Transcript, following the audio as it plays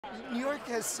New York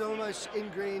has so much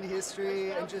ingrained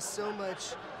history and just so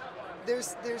much.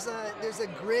 There's a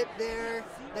grit there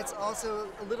that's also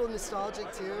a little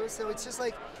nostalgic too. So it's just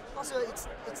like, also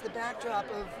it's the backdrop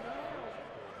of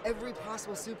every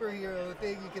possible superhero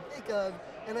thing you could think of,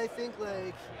 and I think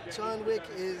like John Wick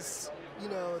is, you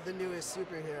know, the newest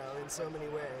superhero in so many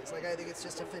ways. Like I think it's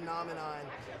just a phenomenon,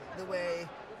 the way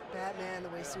Batman, the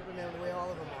way Superman, the way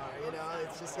all of them are, you know,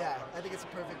 it's just, yeah, I think it's a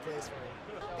perfect place for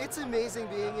it. It's amazing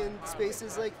being in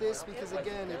spaces like this because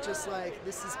again, it just like,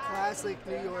 this is classic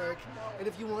New York, and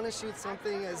if you want to shoot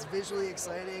something as visually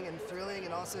exciting and thrilling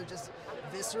and also just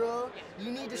visceral,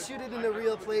 you need to shoot it in a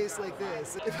real place like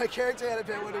this. If my character had a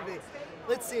pet, what would it be?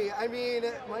 Let's see, I mean,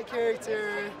 my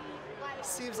character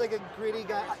seems like a gritty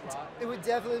guy. It would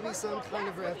definitely be some kind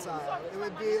of reptile. It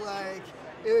would be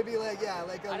like, yeah,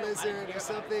 like a lizard or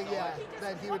something, yeah,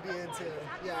 that he would be into,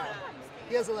 yeah.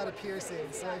 He has a lot of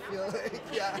piercings, so I feel like,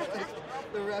 yeah, like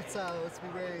the reptile must be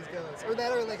where he goes. Or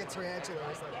that, or like a tarantula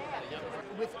or something.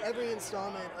 With every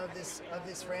installment of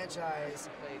this franchise,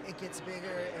 it gets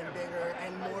bigger and bigger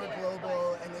and more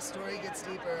global, and the story gets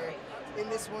deeper. In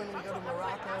this one, we go to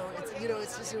Morocco. It's, you know,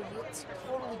 it's just it's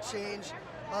totally change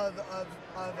of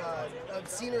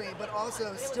scenery, but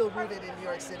also still rooted in New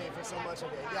York City for so much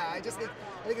of it. Yeah, I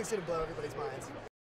think it's gonna blow everybody's minds.